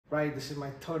Right, this is my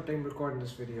third time recording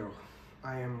this video.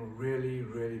 I am really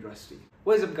rusty.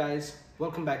 What is up guys?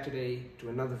 Welcome back today to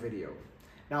another video.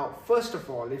 Now, first of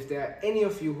all, if there are any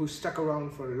of you who stuck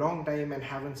around for a long time and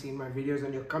haven't seen my videos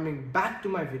and you're coming back to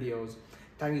my videos,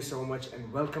 thank you so much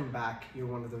and welcome back. You're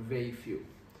one of the very few.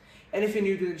 And if you're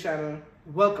new to the channel,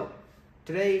 welcome.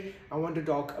 Today, I want to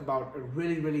talk about a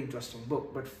really interesting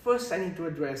book, but first I need to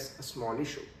address a small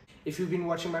issue. If you've been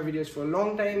watching my videos for a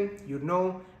long time, you'd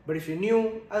know, but if you're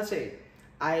new, I'll say,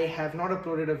 I have not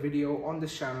uploaded a video on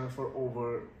this channel for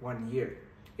over 1 year.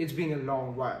 It's been a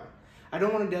long while. I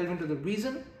don't want to delve into the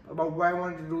reason about why I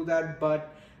wanted to do that,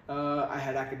 but I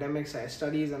had academics, I had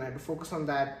studies, and I had to focus on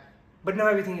that. But now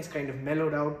everything is kind of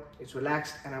mellowed out, it's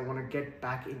relaxed, and I want to get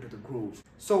back into the groove.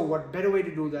 So what better way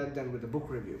to do that than with a book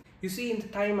review? You see, in the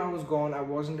time I was gone, I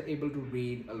wasn't able to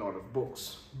read a lot of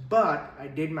books, but I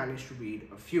did manage to read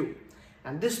a few.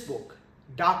 And this book,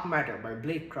 Dark Matter by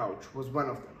Blake Crouch, was one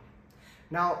of them.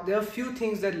 Now, there are a few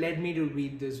things that led me to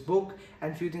read this book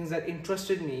and few things that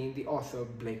interested me in the author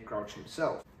Blake Crouch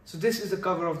himself. So this is the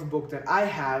cover of the book that I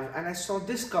have, and I saw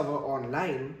this cover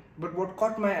online, but what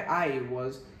caught my eye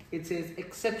was it says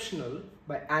Exceptional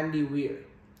by Andy Weir.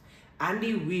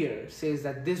 Andy Weir says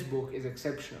that this book is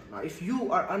exceptional. Now, if you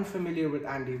are unfamiliar with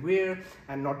Andy Weir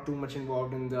and not too much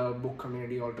involved in the book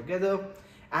community altogether,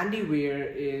 Andy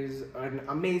Weir is an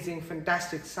amazing,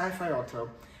 fantastic sci-fi author.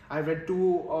 I've read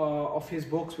two of his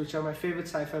books, which are my favorite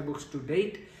sci-fi books to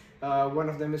date. One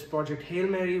of them is Project Hail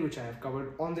Mary, which I have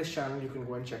covered on this channel. You can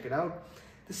go and check it out.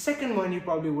 The second one you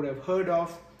probably would have heard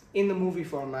of in the movie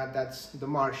format, that's The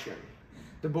Martian.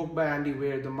 The book by Andy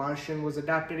Weir, The Martian, was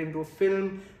adapted into a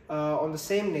film on the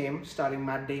same name, starring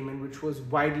Matt Damon, which was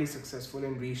widely successful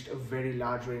and reached a very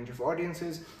large range of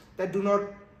audiences that do not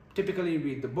typically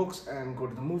read the books and go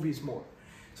to the movies more.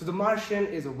 So The Martian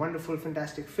is a wonderful,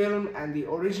 fantastic film, and the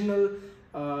original,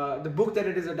 the book that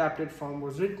it is adapted from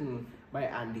was written by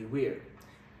Andy Weir.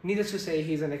 Needless to say,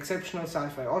 he's an exceptional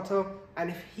sci-fi author,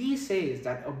 and if he says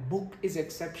that a book is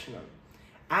exceptional,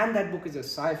 and that book is a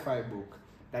sci-fi book,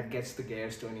 that gets the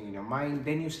gears turning in your mind,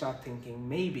 then you start thinking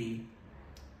maybe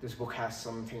this book has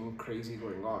something crazy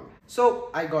going on. So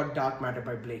I got Dark Matter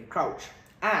by Blake Crouch,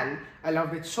 and I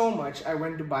loved it so much I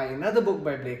went to buy another book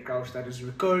by Blake Crouch, that is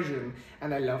Recursion,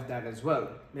 and I love that as well.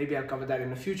 Maybe I'll cover that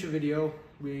in a future video,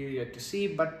 we're yet to see,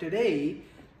 but today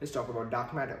let's talk about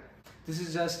Dark Matter. This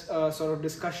is just a sort of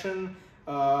discussion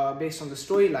based on the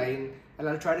storyline, and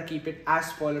I'll try to keep it as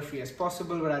spoiler free as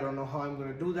possible, but I don't know how I'm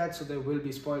going to do that, so there will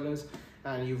be spoilers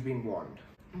and you've been warned.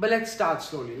 But let's start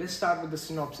slowly. Let's start with the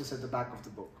synopsis at the back of the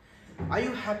book. Are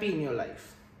you happy in your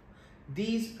life?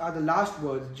 These are the last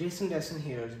words Jason Desson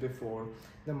hears before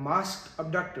the masked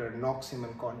abductor knocks him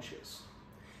unconscious.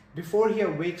 Before he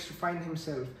awakes to find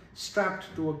himself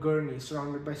strapped to a gurney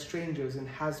surrounded by strangers in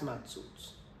hazmat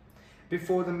suits.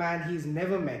 Before the man he's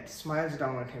never met smiles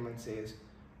down at him and says,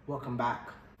 "Welcome back."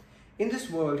 In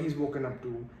this world he's woken up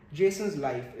to, Jason's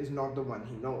life is not the one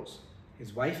he knows.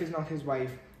 His wife is not his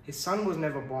wife, his son was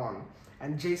never born,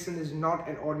 and Jason is not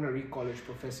an ordinary college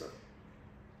professor.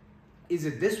 Is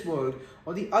it this world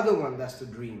or the other one that's the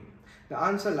dream? The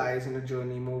answer lies in a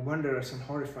journey more wondrous and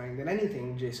horrifying than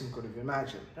anything Jason could have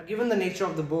imagined. Now, given the nature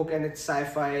of the book and its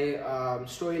sci-fi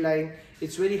storyline,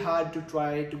 it's really hard to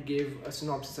try to give a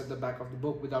synopsis at the back of the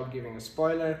book without giving a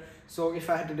spoiler. So if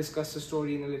I had to discuss the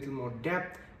story in a little more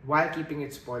depth while keeping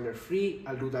it spoiler free,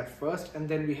 I'll do that first and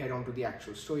then we head on to the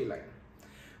actual storyline.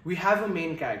 We have a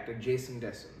main character, Jason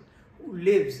Desson, who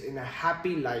lives in a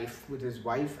happy life with his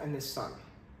wife and his son.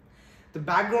 The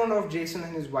background of Jason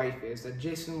and his wife is that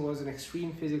Jason was an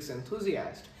extreme physics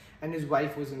enthusiast and his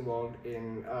wife was involved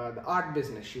in the art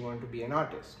business. She wanted to be an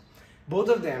artist. Both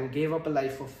of them gave up a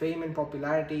life of fame and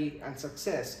popularity and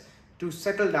success to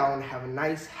settle down, have a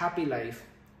nice, happy life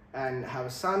and have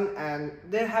a son, and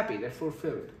they're happy, they're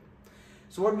fulfilled.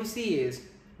 So what we see is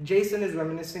Jason is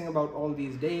reminiscing about all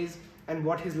these days and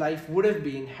what his life would have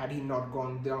been had he not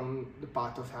gone down the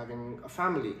path of having a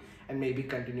family and maybe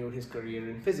continued his career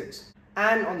in physics.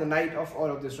 And on the night of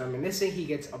all of this reminiscing, he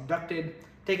gets abducted,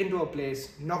 taken to a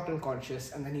place, knocked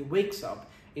unconscious, and then he wakes up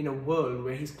in a world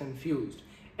where he's confused.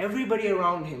 Everybody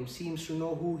around him seems to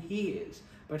know who he is,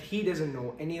 but he doesn't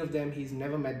know any of them. He's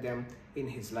never met them in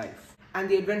his life. And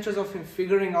the adventures of him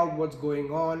figuring out what's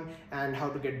going on and how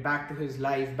to get back to his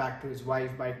life, back to his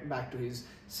wife, back to his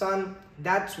son,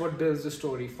 that's what builds the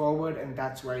story forward, and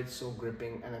that's why it's so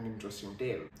gripping and an interesting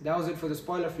tale. That was it for the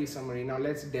spoiler-free summary. Now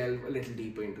let's delve a little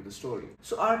deeper into the story.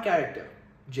 So our character,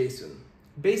 Jason,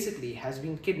 basically has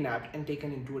been kidnapped and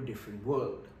taken into a different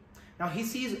world. Now he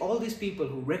sees all these people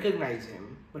who recognize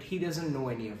him, but he doesn't know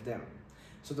any of them.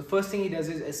 So the first thing he does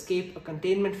is escape a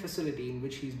containment facility in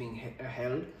which he's being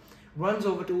held, runs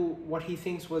over to what he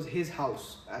thinks was his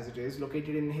house, as it is,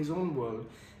 located in his own world.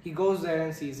 He goes there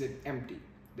and sees it empty.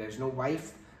 There's no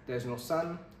wife, there's no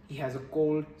son. He has a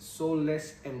cold,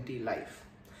 soulless, empty life.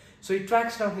 So he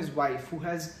tracks down his wife, who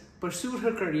has pursued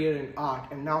her career in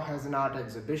art and now has an art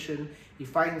exhibition. He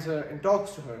finds her and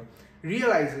talks to her,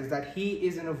 realizes that he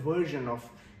is in a version of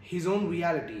his own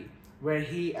reality where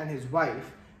he and his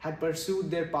wife had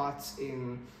pursued their paths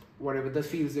in whatever the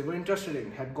fields they were interested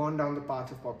in, had gone down the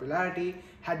path of popularity,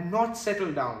 had not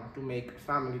settled down to make a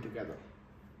family together.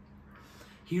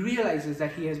 He realizes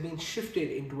that he has been shifted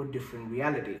into a different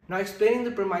reality. Now, explaining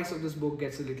the premise of this book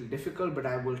gets a little difficult, but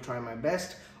I will try my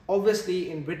best.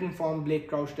 Obviously, in written form, Blake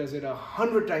Crouch does it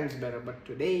 100 times better, but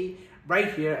today,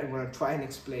 right here, I'm going to try and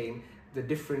explain the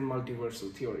different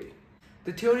multiversal theory.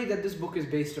 The theory that this book is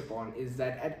based upon is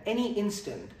that at any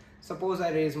instant, suppose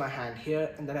I raise my hand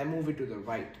here and then I move it to the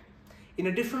right. In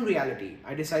a different reality,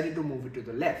 I decided to move it to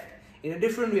the left. In a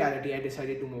different reality, I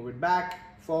decided to move it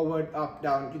back, forward, up,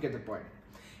 down, you get the point.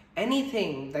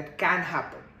 Anything that can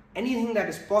happen, anything that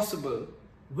is possible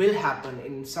will happen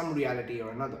in some reality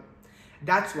or another.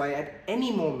 That's why at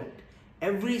any moment,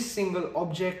 every single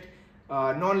object,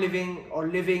 non-living or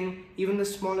living, even the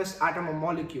smallest atom or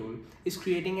molecule, is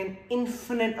creating an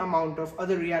infinite amount of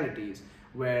other realities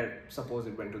where suppose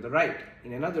it went to the right,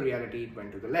 in another reality it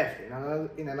went to the left,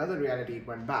 in another reality it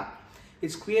went back.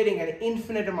 It's creating an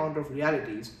infinite amount of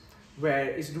realities where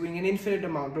it's doing an infinite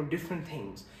amount of different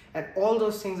things, and all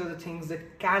those things are the things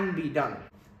that can be done.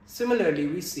 Similarly,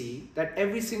 we see that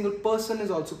every single person is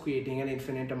also creating an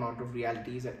infinite amount of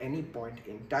realities at any point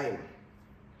in time.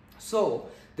 So,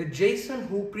 the Jason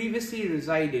who previously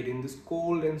resided in this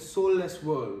cold and soulless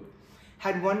world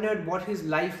had wondered what his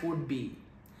life would be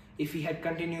if he had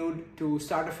continued to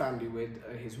start a family with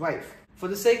his wife. For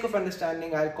the sake of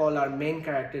understanding, I'll call our main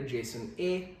character Jason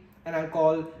A, and I'll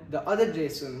call the other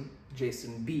Jason,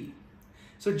 Jason B.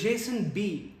 So Jason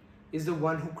B is the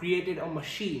one who created a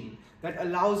machine that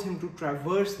allows him to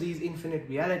traverse these infinite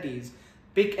realities,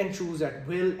 pick and choose at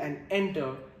will, and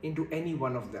enter into any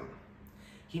one of them.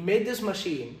 He made this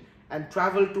machine and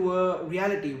traveled to a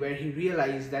reality where he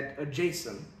realized that a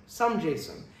Jason, some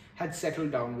Jason, had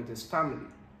settled down with his family.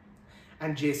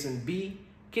 And Jason B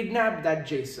kidnapped that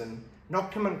Jason,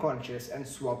 knocked him unconscious, and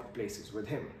swapped places with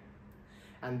him.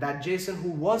 And that Jason who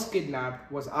was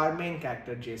kidnapped was our main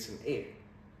character, Jason A.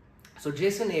 So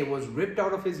Jason A was ripped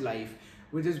out of his life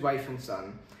with his wife and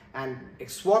son and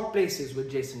swapped places with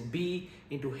Jason B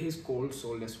into his cold,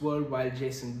 soulless world, while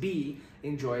Jason B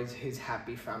enjoys his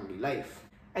happy family life.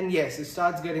 And yes, it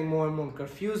starts getting more and more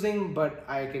confusing, but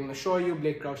I can assure you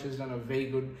Blake Crouch has done a very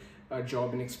good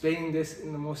job in explaining this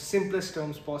in the most simplest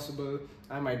terms possible.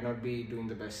 I might not be doing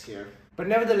the best here. But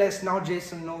nevertheless, now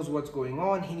Jason knows what's going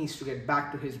on. He needs to get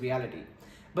back to his reality.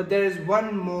 But there is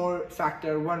one more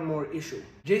factor, one more issue.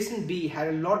 Jason B had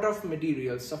a lot of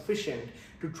material sufficient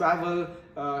to travel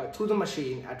through the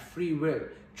machine at free will,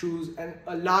 choose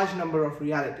a large number of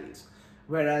realities.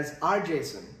 Whereas our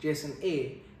Jason, Jason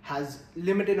A, has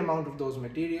limited amount of those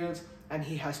materials and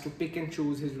he has to pick and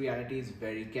choose his realities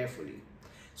very carefully.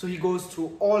 So he goes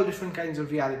through all different kinds of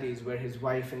realities where his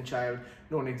wife and child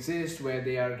don't exist, where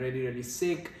they are really, really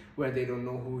sick, where they don't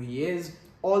know who he is,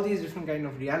 all these different kind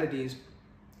of realities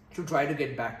to try to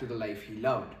get back to the life he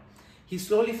loved. He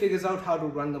slowly figures out how to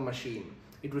run the machine.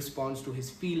 It responds to his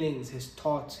feelings, his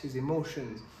thoughts, his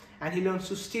emotions, and he learns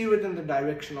to steer it in the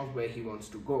direction of where he wants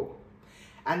to go.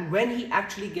 And when he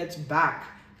actually gets back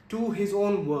to his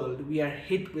own world, we are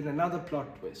hit with another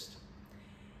plot twist.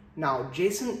 Now,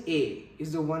 Jason A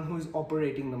is the one who is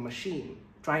operating the machine,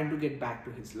 trying to get back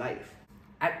to his life.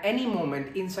 At any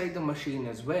moment inside the machine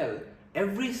as well,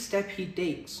 every step he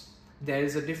takes, there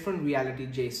is a different reality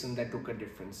Jason that took a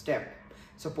different step.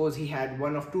 Suppose he had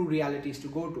one of two realities to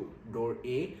go to, door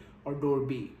A or door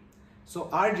B. So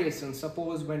our Jason,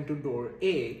 suppose, went to door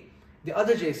A, the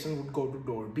other Jason would go to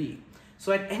door B.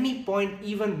 So at any point,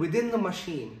 even within the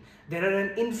machine, there are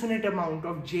an infinite amount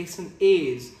of Jason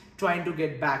A's trying to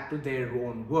get back to their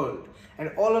own world.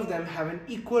 And all of them have an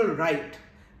equal right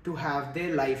to have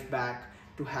their life back,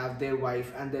 to have their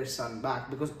wife and their son back,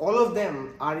 because all of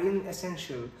them are in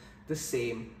essential the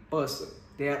same person.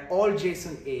 They are all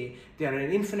Jason A. There are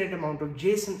an infinite amount of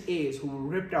Jason A's who were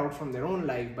ripped out from their own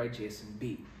life by Jason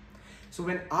B. So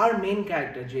when our main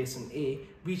character, Jason A,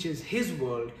 reaches his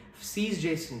world, sees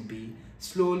Jason B,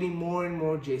 slowly more and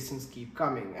more Jasons keep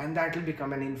coming, and that will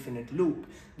become an infinite loop.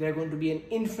 There are going to be an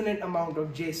infinite amount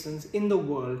of Jasons in the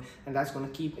world, and that's going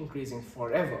to keep increasing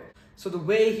forever. So the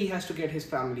way he has to get his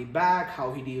family back,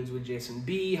 how he deals with Jason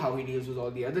B, how he deals with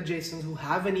all the other Jasons who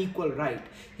have an equal right.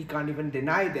 He can't even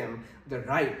deny them the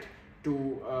right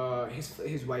to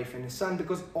his wife and his son,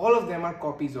 because all of them are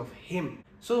copies of him.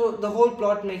 So the whole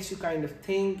plot makes you kind of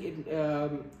think, it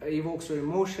evokes your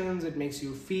emotions, it makes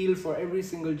you feel for every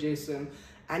single Jason,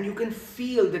 and you can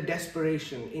feel the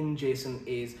desperation in Jason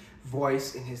A's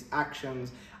voice, in his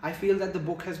actions. I feel that the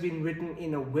book has been written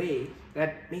in a way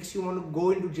that makes you want to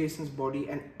go into Jason's body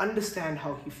and understand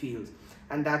how he feels.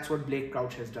 And that's what Blake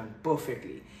Crouch has done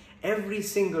perfectly. Every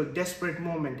single desperate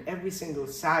moment, every single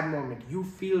sad moment, you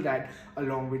feel that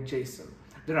along with Jason.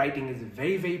 The writing is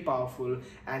very, very powerful,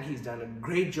 and he's done a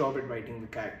great job at writing the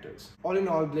characters. All in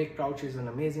all, Blake Crouch is an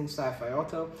amazing sci-fi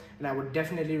author, and I would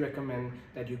definitely recommend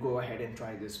that you go ahead and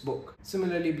try this book.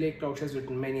 Similarly, Blake Crouch has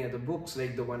written many other books,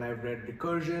 like the one I've read,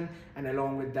 Recursion, and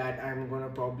along with that, I'm gonna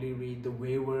probably read the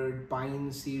Weir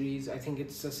Pine series. I think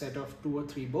it's a set of 2 or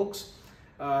 3 books.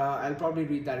 I'll probably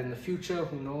read that in the future,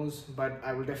 who knows, but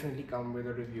I will definitely come with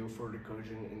a review for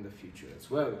Recursion in the future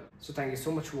as well. So thank you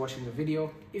so much for watching the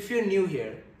video. If you're new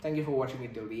here, thank you for watching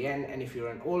it till the end, and if you're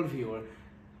an old viewer,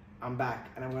 I'm back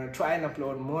and I'm going to try and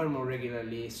upload more and more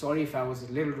regularly. Sorry if I was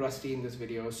a little rusty in this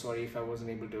video, sorry if I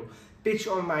wasn't able to pitch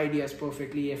all my ideas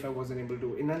perfectly, if I wasn't able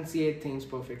to enunciate things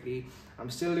perfectly. I'm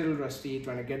still a little rusty,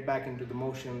 trying to get back into the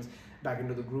motions, back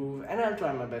into the groove, and I'll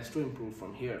try my best to improve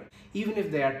from here. Even if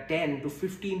there are 10 to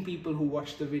 15 people who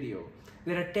watch the video,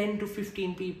 there are 10 to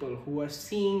 15 people who are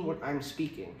seeing what I'm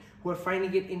speaking, who are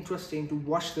finding it interesting to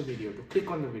watch the video, to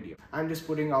click on the video. I'm just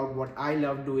putting out what I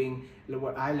love doing,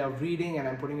 what I love reading, and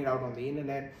I'm putting it out on the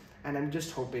internet, and I'm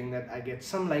just hoping that I get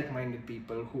some like-minded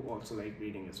people who also like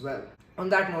reading as well. On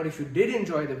that note, if you did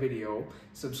enjoy the video,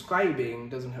 subscribing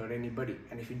doesn't hurt anybody.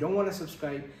 And if you don't want to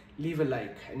subscribe, leave a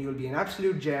like, and you'll be an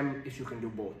absolute gem if you can do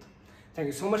both. Thank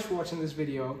you so much for watching this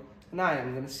video, and I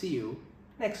am going to see you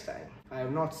next time. I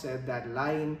have not said that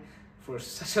line for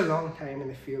such a long time, and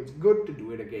it feels good to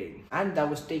do it again. And that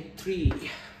was take 3.